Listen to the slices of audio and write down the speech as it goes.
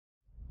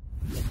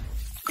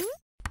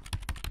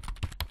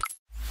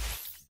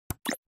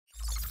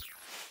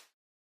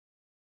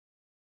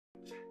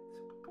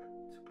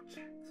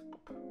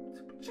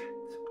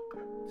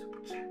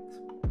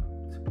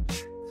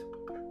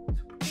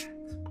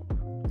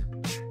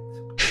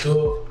तो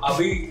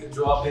अभी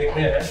जो आप देख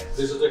रहे हैं,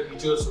 this is the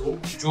teachers room.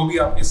 जो भी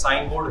आपके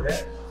साइन बोर्ड है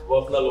वो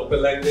अपना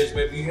लोकल लैंग्वेज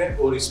में भी है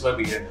और इसमें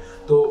भी है।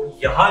 तो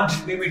यहाँ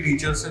जितने भी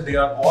टीचर्स हैं, they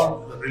are all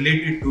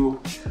related to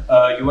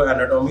your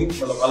anatomy,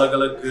 मतलब अलग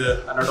अलग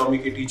एनाटॉमी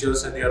के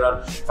टीचर्स हैं। There are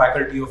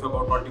faculty of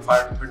about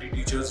 25 to 30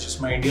 teachers,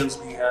 जिसमें इंडियंस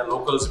भी हैं,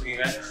 लोकल्स भी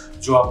हैं,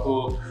 जो आपको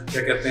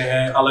क्या कहते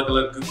हैं अलग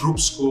अलग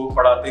ग्रुप्स को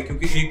पढ़ाते हैं।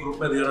 क्योंकि एक ग्रुप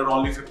में there are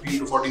only 15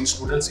 to 14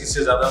 students,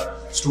 इससे ज़्यादा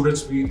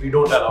students we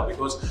don't allow,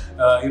 because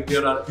if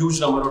there are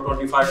huge number of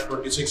 25 to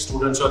 26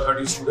 students और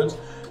 30 स्टूडेंट्स,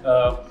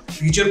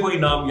 टीचर को ही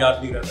नाम याद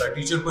नहीं रहता है,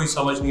 टीचर को ही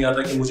समझ नहीं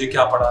आता कि मुझे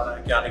क्या पढ़ाना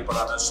है क्या नहीं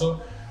पढ़ाना है। सो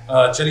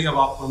चलिए अब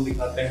आपको हम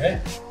दिखाते हैं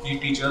कि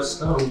टीचर्स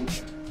का room.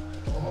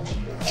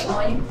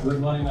 Good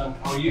morning ma'am,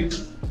 how are you?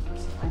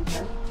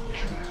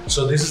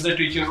 So this is the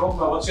teacher room.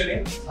 What's your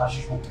name?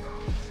 Ashish.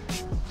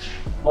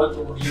 What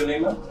your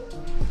name?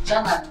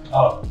 Jana.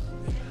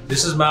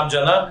 This is Ma'am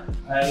Jana,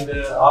 and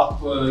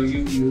आप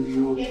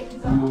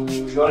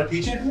you are a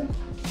teacher here?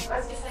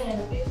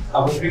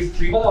 आप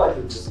free वाला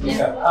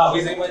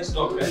अभी सही मैं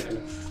stop करते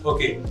हैं।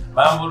 Okay,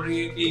 ma'am बोल रही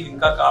है कि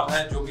इनका काम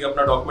है जो भी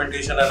अपना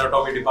डॉक्यूमेंटेशन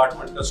एनाटॉमी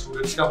डिपार्टमेंट का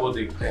स्टूडेंट्स का वो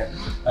देखते हैं।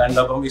 एंड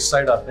अब हम इस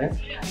साइड आते हैं।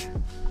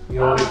 ये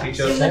हमारे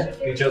टीचर्स हैं,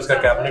 टीचर्स का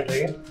कैबिनेट है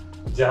ये,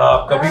 जहाँ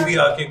आप कभी भी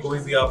आके कोई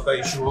भी आपका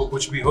इशू हो,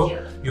 कुछ भी हो,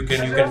 you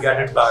can get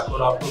it back,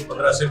 और आपको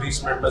 15 से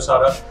 20 मिनट में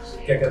सारा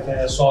क्या कहते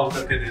हैं सॉल्व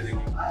करके दे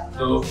देंगे।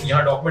 तो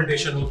यहाँ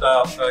डॉक्यूमेंटेशन होता है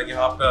आपका,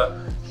 यहाँ आपका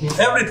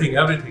everything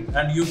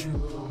and you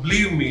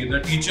believe me, the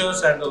teachers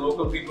and the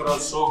local people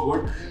are so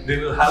good, they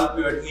will help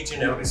you at each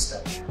and every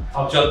step.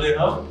 अब चलते हैं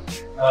हम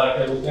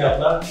क्या बोलते हैं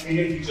अपना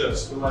इंडियन टीचर्स,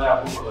 तो मैंने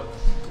आपको बोला।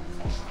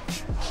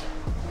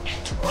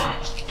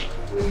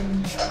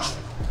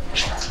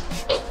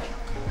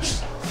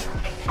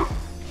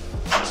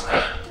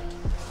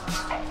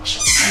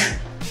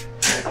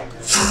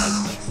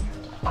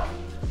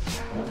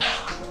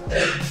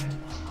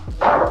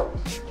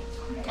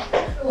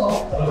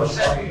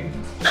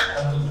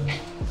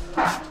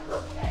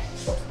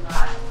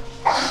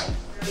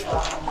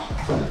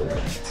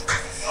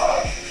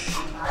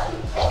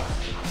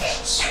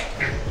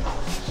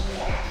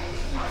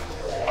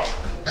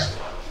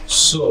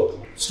 So,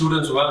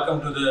 students, welcome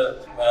to the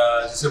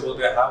जिसे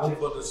बोलते हैं heaven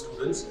for the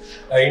students.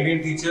 An Indian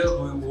teacher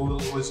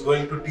who is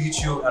going to teach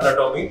you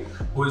anatomy,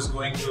 who is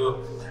going to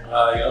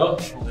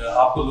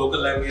आपको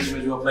local language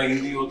में जो अपना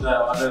हिंदी होता है,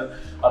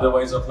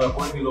 otherwise अपना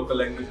कोई भी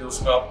local language है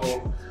उसमें आपको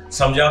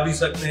समझा भी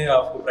सकते हैं,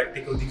 आपको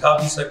practical दिखा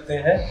भी सकते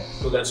हैं।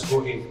 तो let's go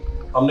in.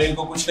 हमने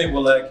इनको कुछ नहीं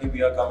बोला है कि we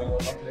are coming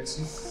on. Let's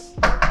see.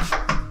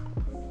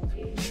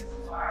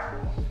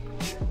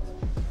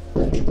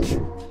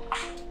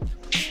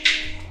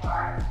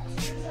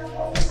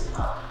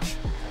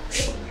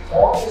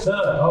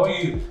 Sir, how are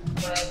you?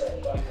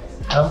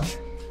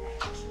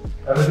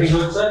 Everything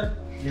good, sir?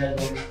 Yeah,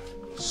 good.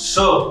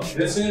 So,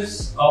 this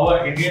is our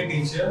Indian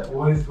teacher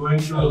who is going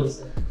to,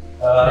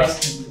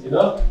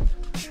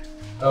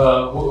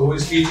 who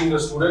is teaching the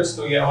students.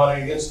 So, ये हमारा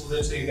Indian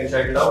students, so you can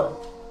check it out.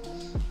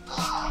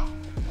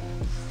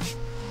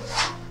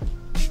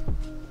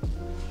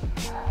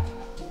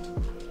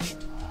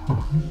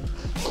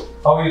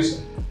 How are you,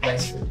 sir?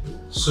 Nice.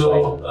 So,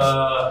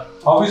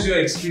 how is your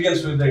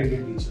experience with the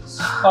Indian teachers?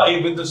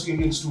 With the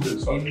Indian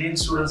students? Indian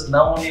students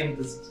now only in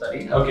this study.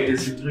 Okay.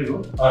 This interview.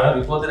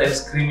 Before that, I was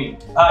screaming.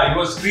 You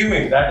were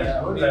screaming. That is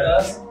good.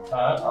 Because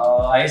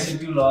I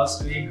sent you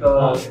last week.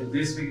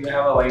 This week we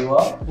have a viva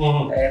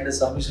and the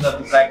submission of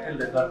the practical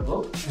record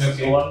book.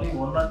 Okay. So only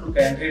 1 or 2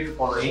 candidates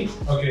following.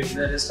 Okay.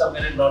 The rest of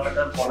them not at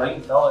all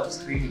following. Now I'm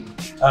screaming.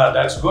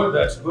 That's good.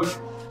 That's good.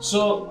 So,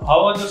 how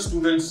are the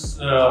students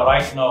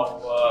right now?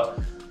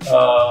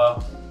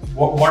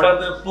 What are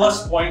the plus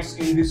points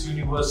in this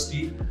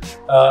university,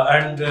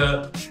 and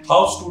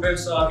how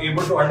students are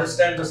able to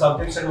understand the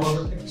subjects and all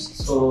the things?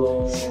 So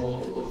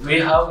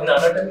we have in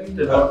anatomy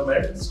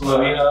department. So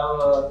we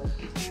have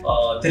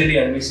 3D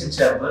animation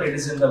chamber. It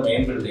is in the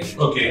main building.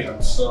 Okay.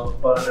 So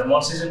for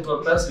demonstration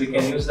purpose, we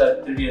can use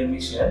that 3D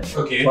animation.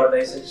 Okay. For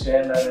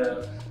dissection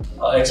and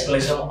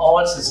explanation of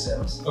all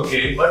systems.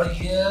 Okay. But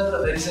here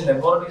there is a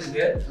laboratory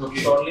there. Okay.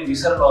 So only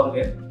visceral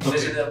organ.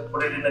 This is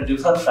put it in a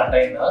different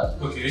container.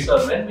 Okay.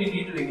 So when we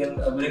need, we can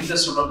bring the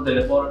student to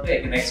the laboratory.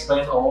 I can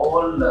explain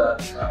all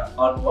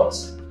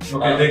artworks.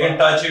 Okay, they can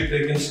touch it,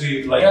 they can see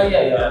it like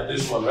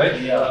this one, right?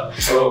 Yeah.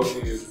 So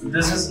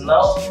this is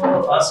now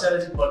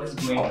osteology part is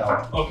going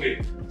now.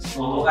 Okay.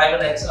 So I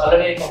mean,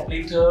 already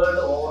completed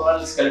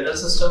overall skeletal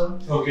system.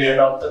 Okay. And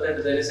after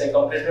that, there is I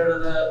completed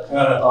the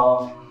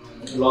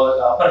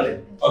upper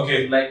limb.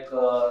 Okay. Like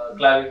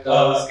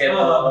clavicle,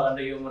 scapula, and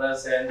the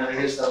humerus, and the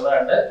radius nerve,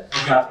 and the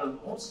lateral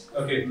bones.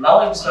 Okay. Now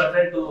I'm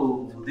started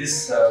to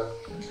this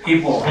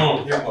hip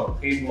bone.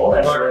 Hip bone,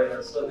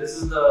 and so this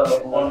is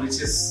the bone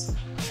which is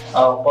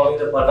forming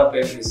the part of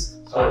pelvis.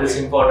 So it is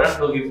important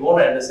to hip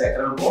bone and the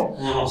sacral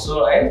bone.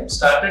 So I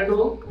started to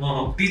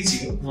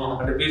teaching,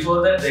 but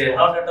before that they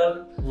not at all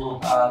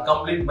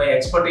complete my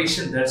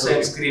expectation. That's why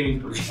I'm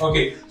screaming today.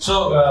 Okay, so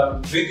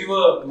with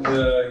your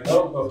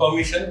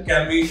permission,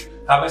 can we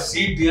have a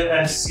seat there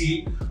and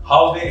see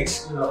how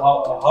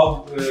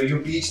you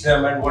teach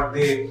them and how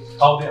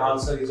they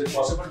answer. Is it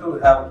possible to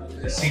have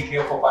a seat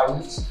here for 5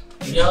 minutes?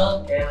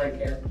 Yeah, I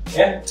can.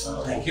 Yeah.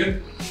 Thank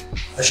you.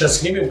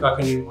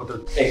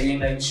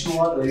 Again, I wish you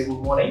all very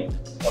good morning.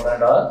 1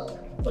 and all.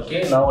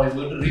 Okay, now I'm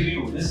going to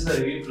review. This is the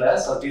review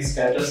class of the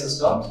skeletal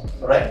system,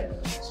 right?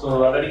 So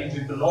already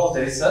people know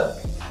there is a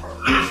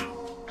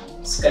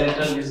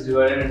skeletal is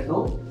divided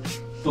into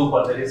two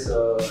parts. There is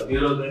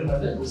neurocrinium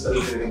and the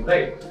cerebellum,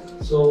 right?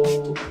 So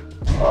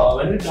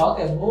when we talk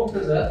about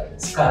the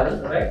skull,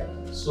 right?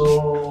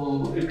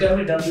 So it can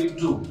be done with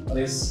two.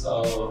 This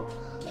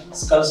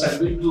skull can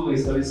be two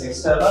ways. There is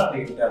external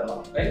and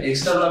internal, right?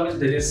 External means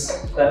there is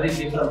very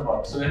different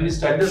part. So when we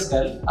study the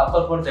skull,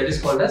 upper part that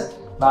is called as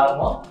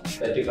norma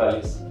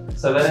verticalis.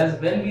 So whereas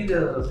when we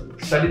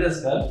study the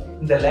skull,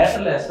 in the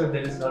lateral aspect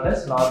that is known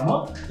as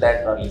norma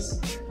lateralis.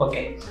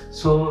 Okay.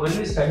 So when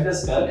we study the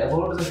skull,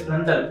 about the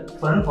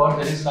front part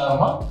that is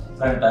norma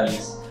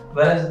frontalis.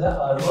 Whereas the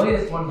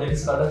lower part that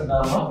is called as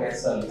norma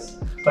basalis.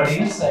 But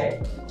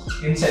inside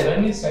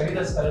when we study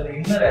the skull, the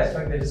inner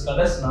aspect that is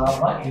called as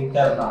norma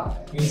interna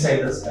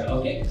inside the skull.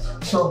 Okay.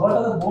 So what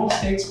are the bones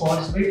takes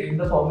participate in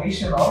the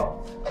formation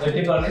of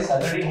verticalis?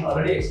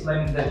 Already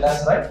explained in the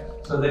class, right?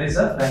 So there is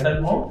a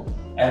frontal bone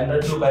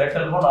and two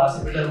parietal bone,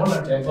 occipital bone,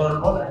 and temporal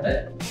bone,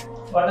 and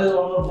what is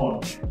one more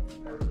bone?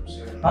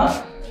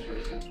 Huh?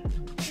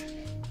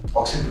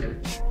 Occipital.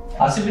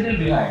 Occipital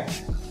behind.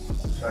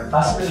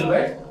 Occipital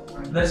right?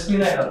 The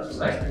sphenoid also,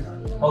 right?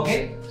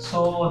 Okay.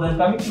 So then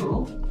coming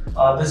to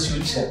the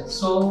suture.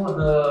 So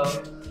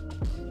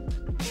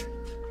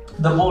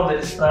the bone, that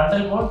is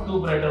frontal bone,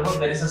 two parietal bone,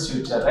 there is a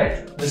suture,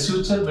 right? The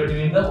suture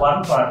between the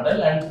one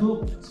frontal and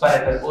two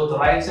parietal, both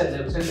right side and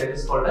left side, that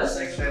is called as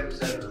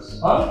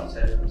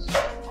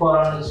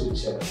coronal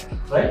suture,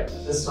 right?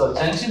 This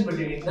junction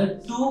between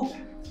the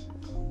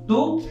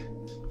two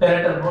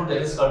parietal bone, that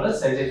is called as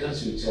sagittal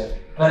suture.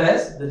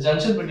 Whereas the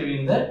junction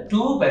between the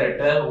two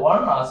parietal,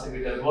 one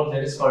occipital bone,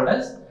 that is called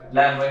as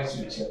lamboid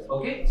suture.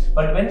 Okay,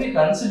 but when we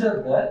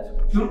consider the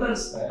fetal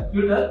skull,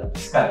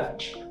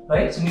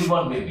 right? So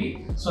newborn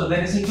baby. So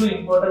there is two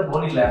important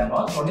bony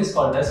landmarks. One is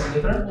called as in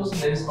different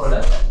position. There is called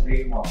as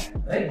great mark,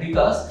 right?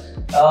 Because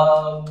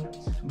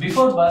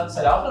before birth,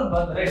 after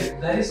birth,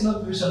 right? There is no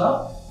fusion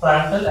of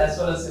frontal as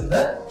well as in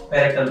the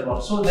parietal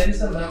bone. So there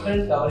is a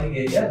membrane covering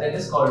area that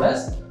is called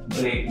as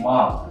break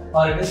mark,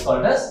 or it is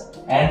called as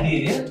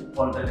anterior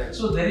frontal.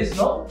 So there is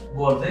no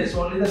bone. There is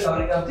only the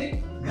covering of the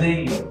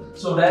cranium.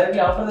 So directly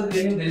after the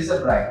cranium, there is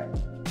a brain.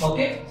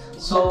 Okay.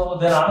 So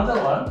then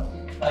another one.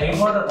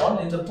 Important one,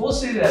 in the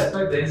posterior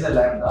aspect there is a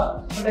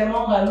lambda, but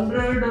among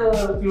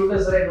 100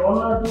 fetus, right, 1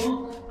 or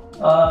 2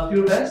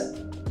 fetus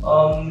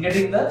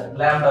getting the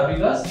lambda,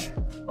 because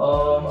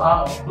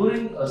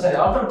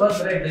after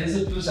birth, right, there is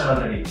a fusion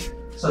already.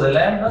 So the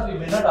lambda we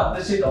may not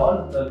appreciate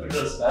all the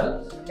fetal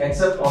skull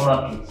except 1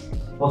 or 2.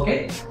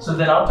 Okay. So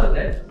then after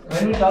that,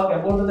 when we talk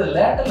about the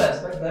lateral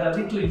aspect, there are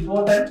the two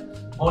important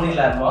bony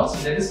landmarks,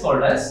 that is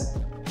called as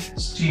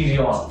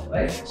stereon,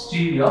 right?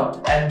 Stereon,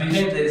 and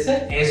behind there is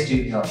a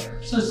asterion.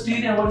 So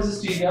stereon, what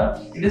is a stereon?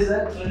 It is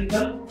a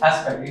clinical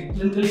aspect,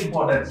 clinically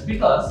important,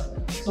 because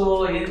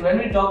so when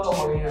we talk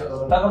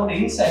about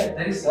inside,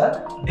 there is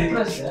a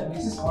depression which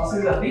is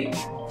caused of the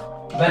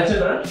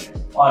cerebral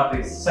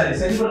arteries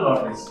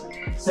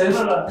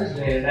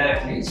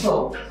directly.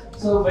 So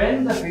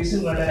when the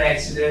patient got an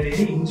accident,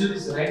 any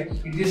injuries, right,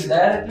 it is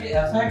directly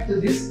affect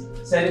this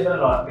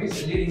cerebral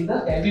arteries, leading the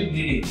heavy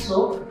bleeding,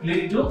 so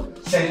leading to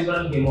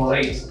cerebral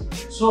hemorrhage.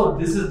 So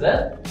this is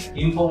the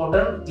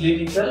important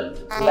clinical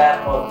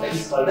landmark that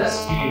is called as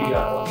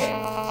stereon. Okay.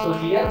 So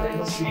here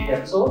there is a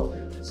stereon.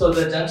 So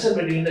the junction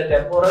between the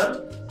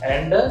temporal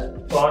and the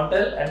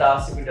frontal and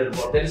occipital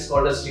bone, that is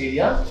called as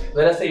stereon.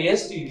 Whereas the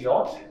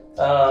asterion,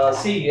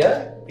 see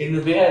here in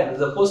the behind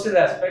the posterior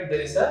aspect,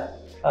 there is a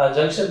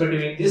junction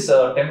between this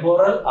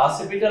temporal,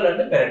 occipital, and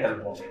the parietal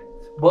bone,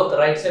 both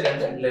right side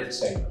and the left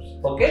side.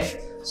 Okay.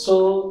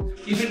 So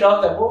if we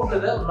talk about the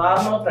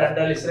norma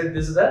frontalis, right,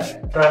 this is the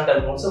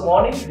frontal bone. So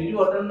morning, did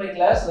you attend my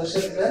class? Yes,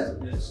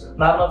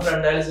 norma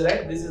frontalis,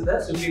 right? This is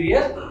the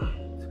superior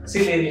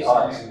ciliary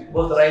arch,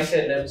 both right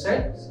side and left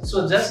side.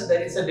 So just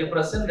there is a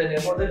depression, then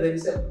above that there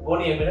is a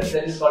bony eminence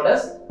that is called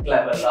as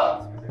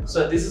glabella.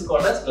 So this is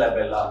called as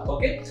glabella.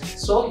 Okay.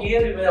 So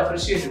here you may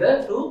appreciate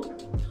the two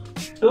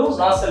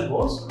nostril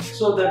bones.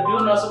 So the two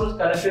nostril bones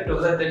connected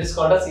together, that is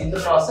called as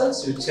internostril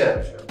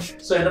suture.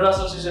 So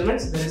internostril suture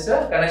means there is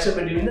a connection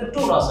between the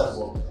two nostril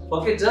bones.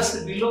 Okay,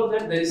 just below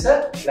that there is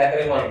a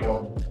lacrimal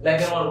bone.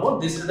 Lacrimal bone,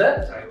 this is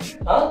the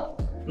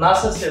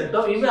nostril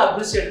septum. You may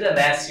appreciate the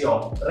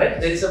nasium, right?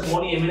 There is a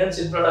bony eminence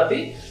in front of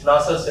the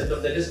nostril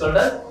septum, that is called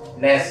as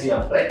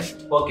nasium, right?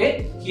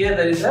 Okay, here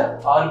there is a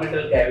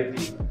orbital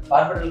cavity.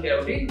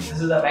 This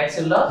is the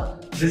maxilla.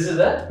 This is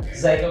the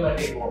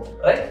zygomatic bone,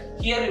 right?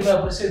 Here you may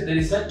appreciate there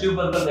is a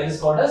tubercle that is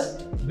called as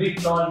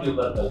Bignol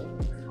tubercle.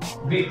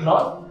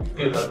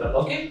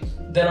 Okay.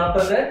 Then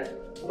after that,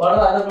 what are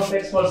the other bone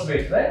experts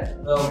weight, right?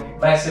 The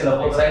maxilla,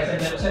 both right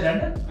side, left side,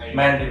 and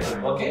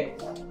mandible. Okay.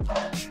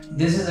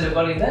 This is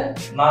recording the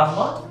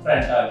norma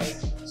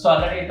frontalis. So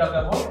already talked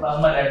about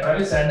norma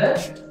lateralis and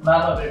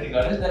norma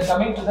verticalis. Then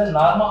coming to the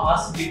norma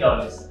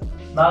occipitalis.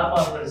 Norma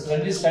occipitalis.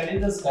 When we study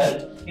the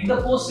skull in the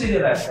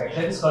posterior aspect,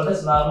 that is called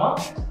as norma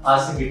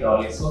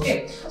occipitalis.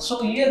 Okay.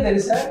 So here there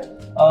is a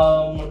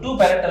two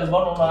parietal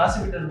bone, one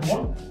occipital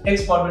bone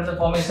takes part in the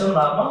formation of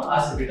norma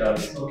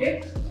occipitalis.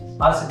 Okay.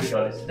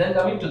 Occipitalis. Then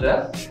coming to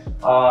the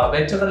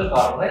vertebral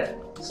column, right?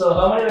 So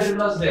how many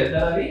vertebrae there?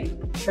 There are the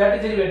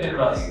 33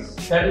 vertebrae.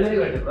 33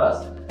 vertebrae.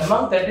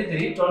 Among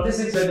 33,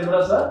 26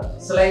 vertebrae are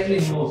slightly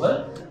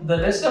movable. The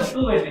rest of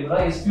 2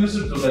 vertebrae is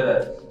fused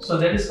together. So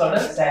that is called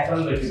as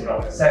sacral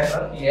vertebra.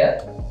 Sacral here.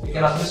 You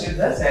can appreciate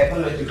the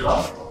sacral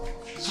vertebra.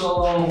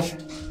 So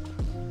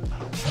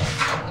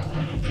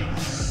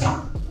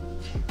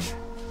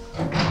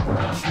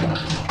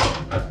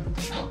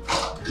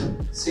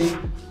see,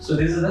 so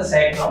this is the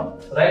sacrum,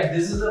 right?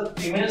 This is the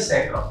female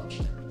sacrum.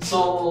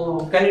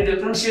 So can you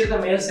differentiate the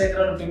male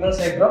sacrum and female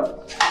sacrum?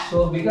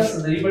 So because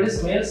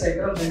everybody's male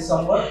sacrum is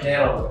somewhat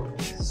narrower,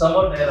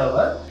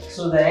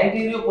 So the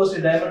anterior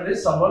posterior diameter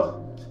is somewhat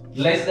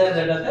less than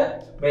that of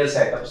the male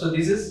sacrum. So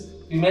this is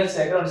female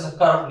sacrum, is a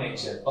curved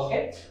nature.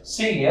 Okay.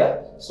 See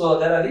here. So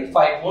there are the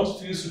 5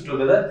 bones fused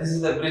together. This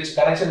is the bridge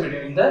connection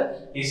between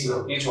the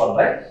each one,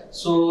 right?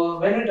 So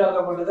when we talk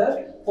about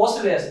the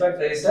posterior aspect,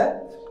 there is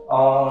a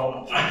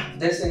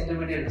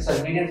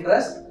intermediate, median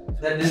crest.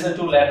 Then this is the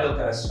 2 lateral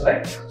crests,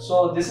 right?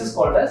 So this is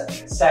called as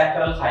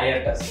sacral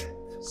hiatus.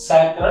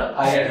 Sacral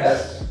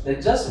hiatus.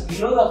 Then just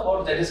below the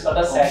fold, that is called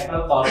as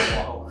sacral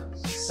column.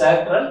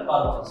 Sacral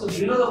column. So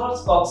below the fold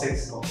is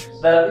coccyx.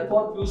 There are the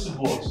 4 fused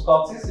bones.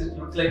 Coccyx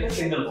looks like a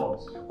single bone.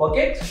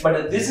 Okay,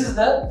 but this is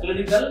the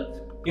clinical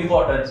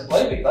importance.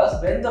 Why?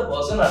 Because when the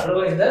person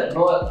undergoing the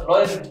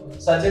lower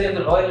surgery in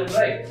the lower limb,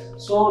 right?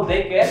 So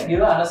they can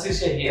give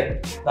anesthesia here.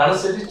 The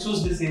anesthetist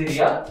choose this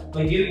area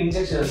by giving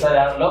injections.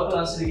 Local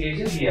anesthetic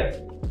agent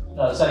here.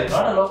 Sorry,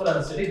 not a local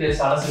anesthetic. There is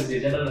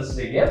anesthesia, general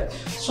anesthetic here.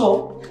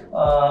 So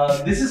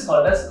this is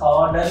called as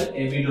caudal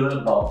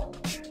epidural block.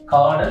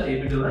 Caudal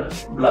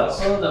epidural block.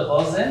 So the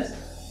persons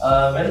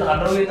when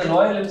undergoing the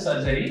lower limb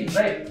surgery,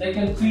 right? They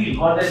can feel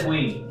what they are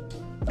doing.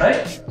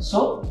 Right?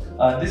 So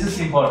this is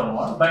important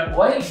one. But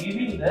while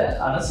giving the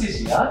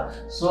anesthesia,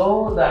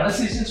 so the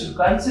anesthetist should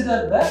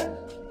consider the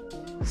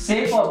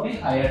shape of the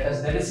hiatus.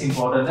 That is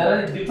important.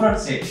 There are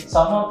different shapes.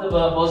 Some of the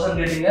person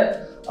getting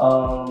a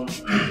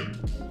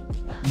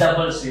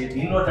double shape,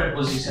 inverted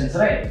positions,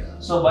 right?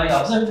 So by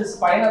observing the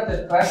spine of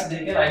the crest,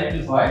 they can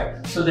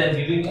identify. So then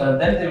giving,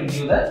 then they will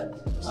give the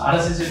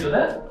anesthesia to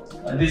the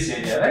this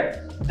area, right?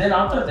 Then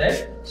after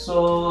that,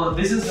 so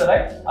this is the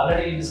right,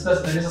 already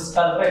discussed, there is a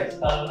skull, right?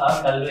 Skull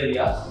or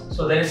calvaria.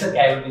 So there is a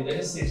cavity, that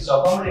is it's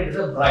accommodated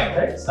the brain,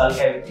 right? Skull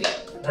cavity.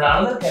 Then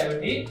another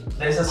cavity,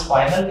 there is a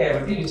spinal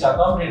cavity which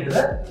accommodated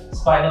the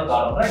spinal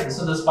column, right?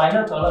 So the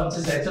spinal column which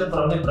is extended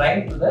from the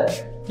brain to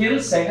the till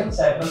second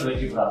sacral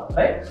vertebra,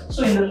 right?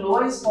 So in the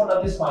lowest part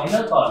of the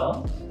spinal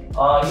column,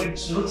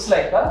 it looks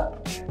like a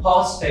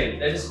horse tail,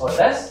 that is called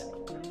as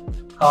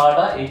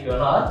cauda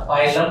equina or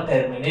phylum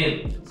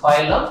terminal.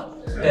 Phylum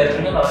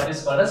terminal, or it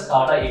is called as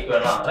cauda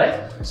equina,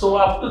 right? So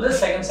up to the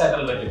second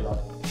sacral vertebra.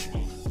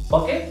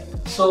 Okay,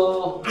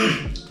 so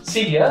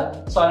see here.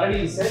 So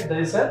already we said there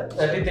is a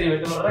 33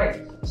 vertebra,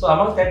 right? So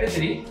among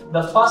 33,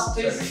 the first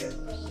is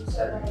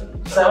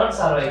 7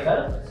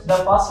 cervical. The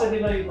first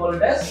vertebra we call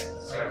it as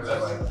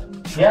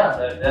there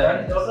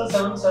are total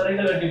 7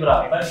 cervical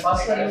vertebra. But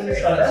first vertebra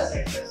is called as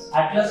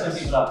atlas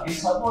vertebra. It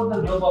supports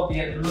the globe of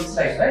the earth. It looks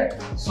like, right?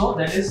 So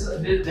that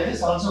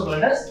is also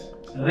called as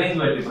ring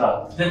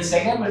vertebra. Then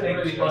second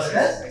vertebra we call it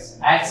as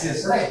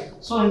axis, right?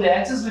 So in the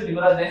axis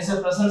vertebra there is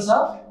a presence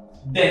of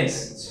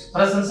dents.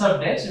 Presence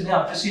of dents, you can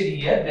appreciate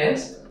here,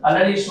 dents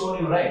already shown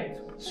you, right?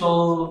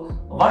 So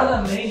what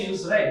are the main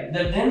use, right?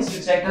 The dents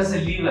which act as a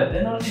lever,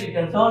 then only you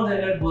can turn the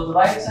head both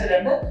right side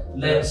and the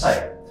left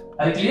side.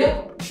 Are you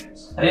clear?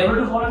 Are you able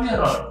to follow me or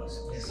not?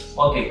 Yes.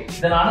 Okay.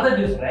 Then another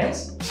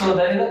difference, so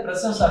there is a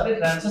presence of the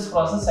transverse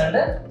process and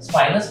the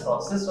spinous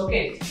process,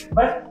 okay?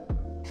 But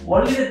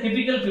only the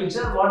typical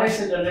feature, what I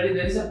said already,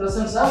 there is a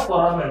presence of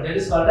foramen, that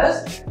is called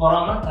as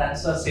foramen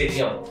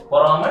transversarium.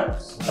 Foramen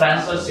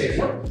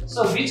transversarium,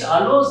 so which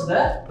allows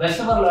the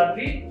vertebral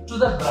artery to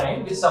the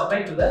brain, which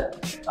supply to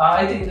the,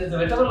 I think the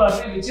vertebral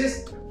artery which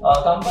is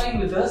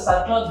combined with the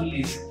circular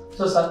villis.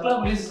 So circular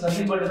villis is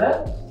nothing but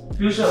the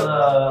fusion,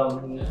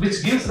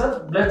 which gives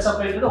the blood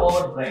supply to the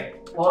oral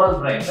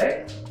brain,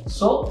 right?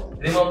 So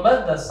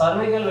remember, the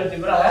cervical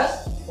vertebra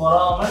has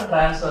foramen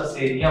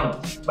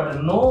transversarium,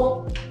 but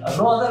no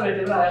other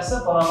vertebra has a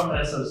foramen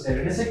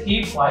transversarium. It is a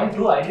key point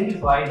to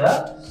identify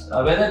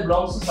the whether it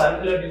belongs to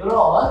cervical vertebra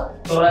or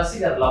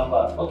thoracic or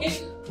lumbar.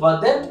 Okay.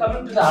 But then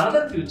coming to the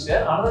another feature,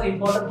 another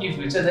important key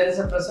feature, there is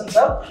a presence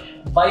of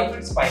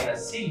bifid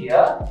spinous. See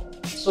here.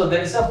 So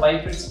there is a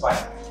bifid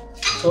spine.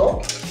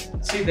 So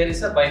see, there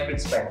is a bifid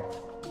spine.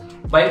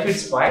 Bifid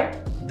spine.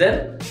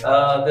 Then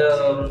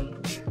the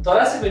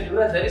thoracic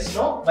vertebra, there is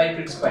no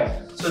bifid spine.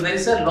 So there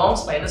is a long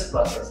spinous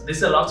process. This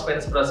is a long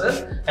spinous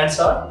process and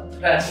short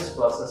transverse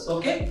process.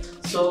 Okay.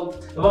 So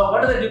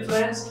what are the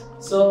difference?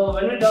 So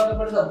when we talk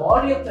about the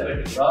body of the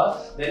vertebra,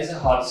 there is a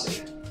heart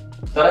shape.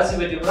 Thoracic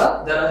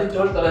vertebra, there are the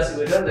 12 thoracic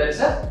vertebra, there is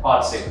a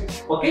heart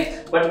shape.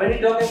 Okay. But when you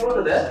talk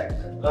about the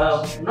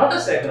not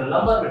a sacral,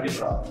 lumbar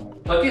vertebra.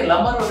 Okay,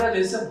 lumbar vertebra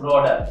is a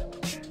broader.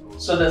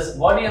 So the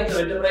body of the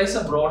vertebra is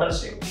a broader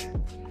shape,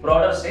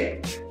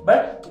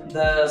 but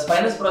the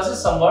spinous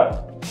process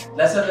somewhat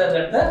lesser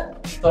than the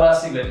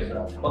thoracic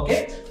vertebra.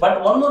 Okay,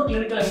 but one more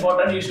clinical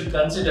important you should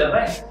consider,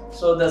 right?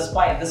 So the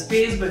spine, the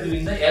space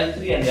between the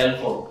L3 and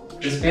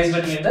L4, the space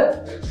between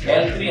the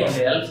L3 and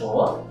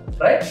L4,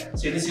 right?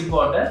 So it is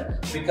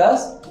important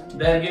because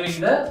they are giving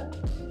the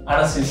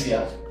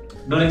anesthesia.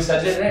 During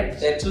surgery, right,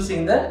 they are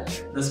choosing the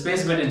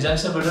space between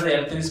junction between the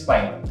L3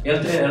 spine,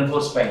 L3 and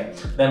L4 spine.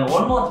 Then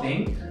one more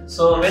thing,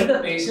 so when the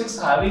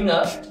patient's having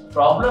a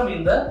problem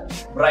in the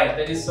brain,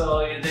 that is, they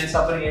are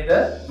suffering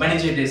either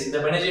meningitis. The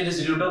meningitis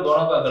is due to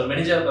gonococcal,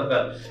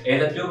 meningococcal,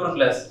 either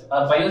tuberculosis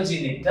or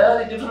pyogenic. There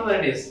are the different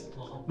varieties.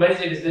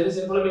 Meningitis, there is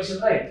inflammation,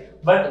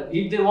 right? But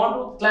if they want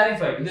to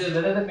clarify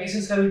whether the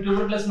patients having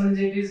tuberculosis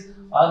meningitis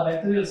or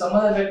bacterial, some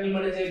other bacterial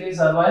meningitis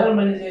or viral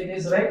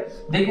meningitis, right?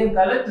 They can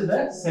collect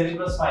the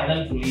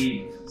cerebrospinal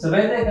fluid. So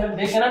where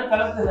they cannot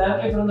collect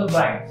directly from the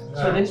brain.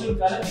 So they should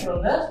collect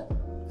from the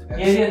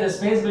area, the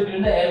space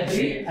between the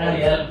L3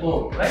 and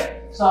L4,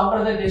 right? So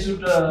after that they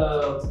should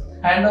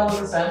hand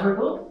over the sample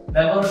to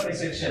laboratory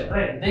section,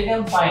 right? They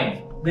can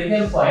find.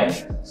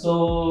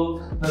 So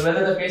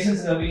whether the patient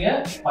is having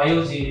a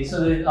pyogeny.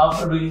 So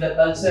after doing the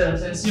culture and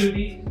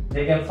sensitivity,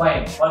 they can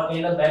find what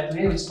kind of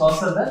bacteria which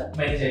causes the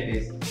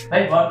meningitis,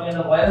 right? What kind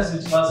of virus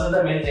which causes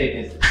the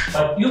meningitis.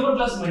 But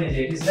tuberculosis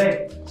meningitis,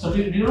 right? So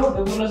do you know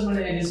tuberculosis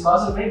meningitis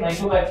caused by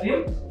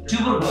Mycobacterium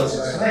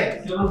tuberculosis,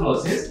 right?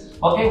 Tuberculosis.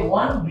 Okay,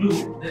 one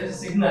glue, there is a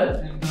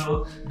signal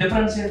to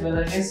differentiate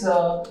whether it is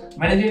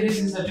meningitis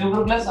is a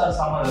tuberculosis or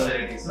some other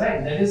varieties,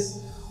 right? That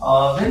is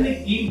when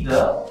we keep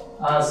the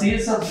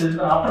series of children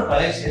after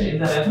collection in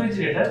the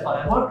refrigerator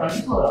for about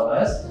 24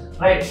 hours,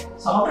 right?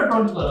 So after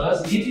 24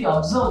 hours, if you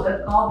observe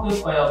that cobweb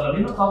coagulum,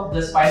 you know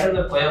the spider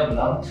web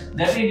coagulum,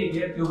 that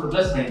indicate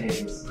tuberculosis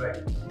meningitis, right?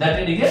 That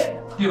indicate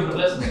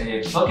tuberculosis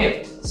meningitis.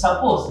 Okay,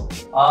 suppose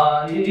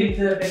if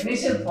the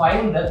technician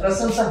find the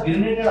presence of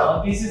urinated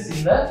RBCs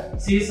in the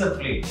series of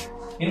plate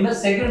in the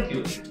second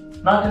tube,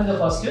 not in the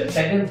first tube,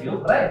 second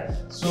tube, right?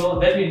 So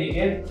that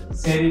indicate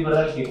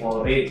cerebral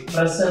hemorrhage,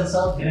 presence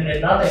of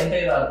urinated, not the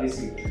entire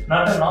RBC,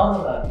 not a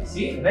normal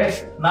RBC,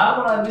 right?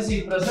 Normal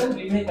RBC present,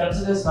 we may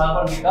consider as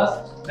normal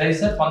because there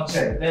is a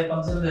function. They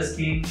function in the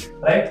skin,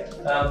 right?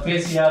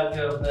 Fascia,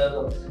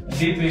 the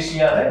deep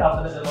fascia, right?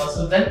 After the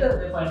muscle, then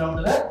they find out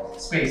the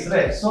space,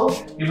 right? So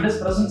if it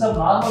is presence of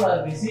normal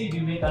RBC, we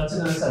may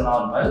consider as a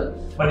normal.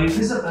 But if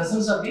it is the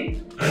presence of the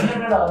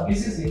urinated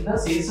RBCs in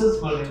the cases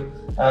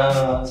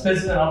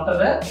specimen after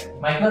the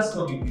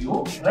microscopic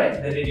view, right?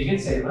 Then it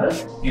indicates cerebral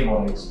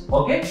hemorrhage.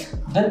 Okay.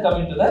 Then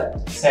coming to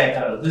the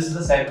sacral. This is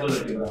the sacral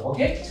vertebra.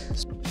 Okay.